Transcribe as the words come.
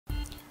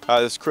Hi,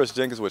 this is Chris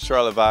Jenkins with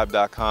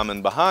CharlotteVibe.com,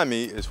 and behind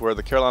me is where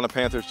the Carolina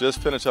Panthers just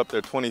finished up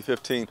their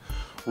 2015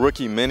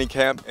 rookie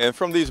minicamp. And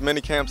from these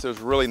minicamps, there's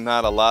really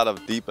not a lot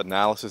of deep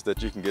analysis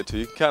that you can get to.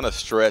 You can kind of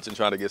stretch and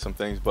try to get some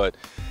things, but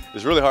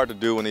it's really hard to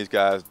do when these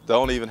guys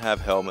don't even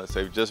have helmets.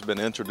 They've just been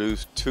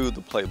introduced to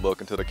the playbook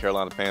and to the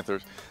Carolina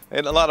Panthers,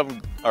 and a lot of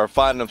them are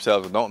finding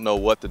themselves and don't know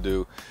what to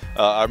do.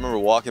 I remember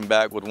walking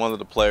back with one of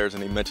the players,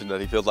 and he mentioned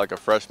that he feels like a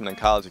freshman in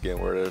college again,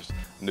 where there's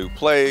new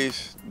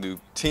plays, new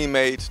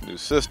teammates, new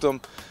system.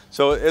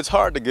 So it's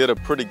hard to get a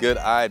pretty good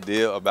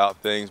idea about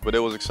things, but it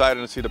was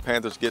exciting to see the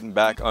Panthers getting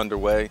back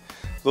underway.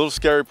 A little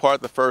scary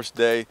part the first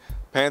day,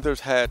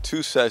 Panthers had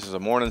two sessions, a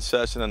morning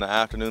session and an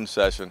afternoon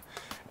session,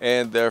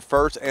 and their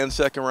first and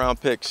second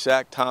round picks,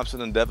 Shaq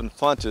Thompson and Devin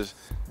Funchess,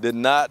 did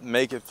not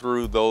make it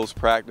through those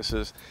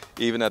practices.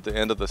 Even at the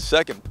end of the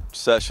second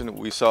session,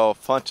 we saw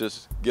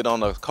Funchess get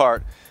on a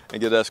cart and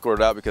get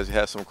escorted out because he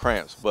had some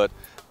cramps. But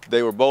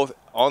they were both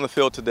on the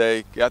field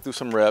today, got through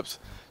some reps.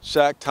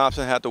 Shaq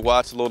Thompson had to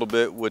watch a little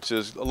bit, which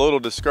is a little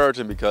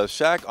discouraging because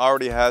Shaq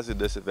already has the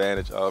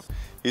disadvantage of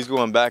he's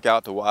going back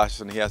out to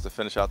Washington. He has to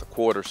finish out the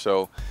quarter,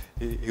 so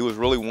he was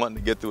really wanting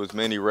to get through as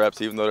many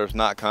reps, even though there's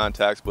not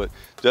contacts, but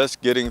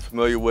just getting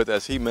familiar with,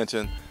 as he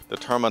mentioned, the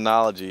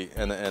terminology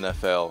in the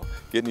NFL,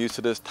 getting used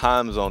to this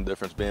time zone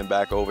difference being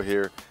back over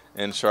here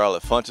in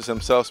Charlotte. Funchess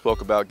himself spoke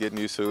about getting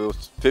used to it. It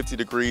was 50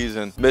 degrees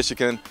in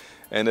Michigan,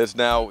 and it's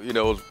now,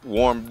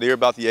 warm near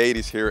about the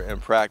 80s here in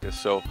practice.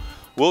 So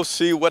we'll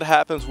see what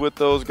happens with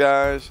those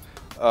guys.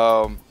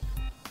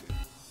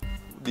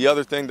 The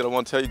other thing that I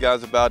want to tell you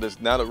guys about is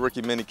now that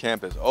rookie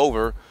minicamp is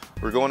over,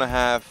 we're going to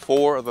have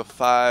 4 of the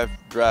 5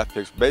 draft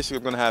picks. Basically,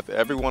 we're going to have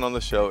everyone on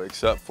the show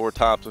except for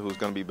Thompson, who's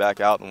going to be back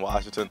out in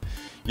Washington.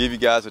 Give you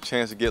guys a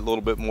chance to get a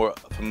little bit more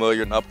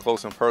familiar and up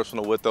close and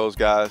personal with those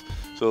guys.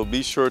 So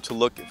be sure to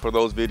look for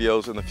those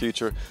videos in the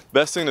future.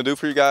 Best thing to do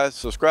for you guys,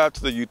 subscribe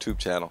to the YouTube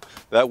channel.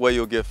 That way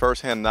you'll get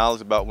firsthand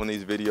knowledge about when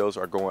these videos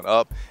are going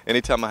up.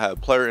 Anytime I have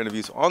player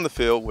interviews on the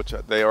field, which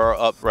they are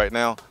up right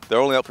now, they're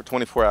only up for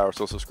 24 hours.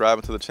 So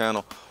subscribing to the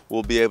channel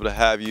will be able to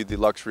have you the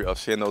luxury of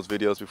seeing those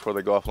videos before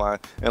they go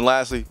offline. And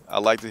lastly,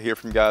 I'd like to hear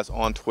from you guys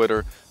on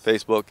Twitter,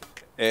 Facebook,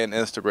 and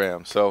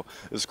Instagram. So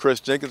this is Chris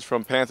Jenkins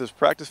from Panthers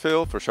Practice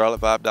Field for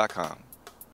CharlotteVibe.com.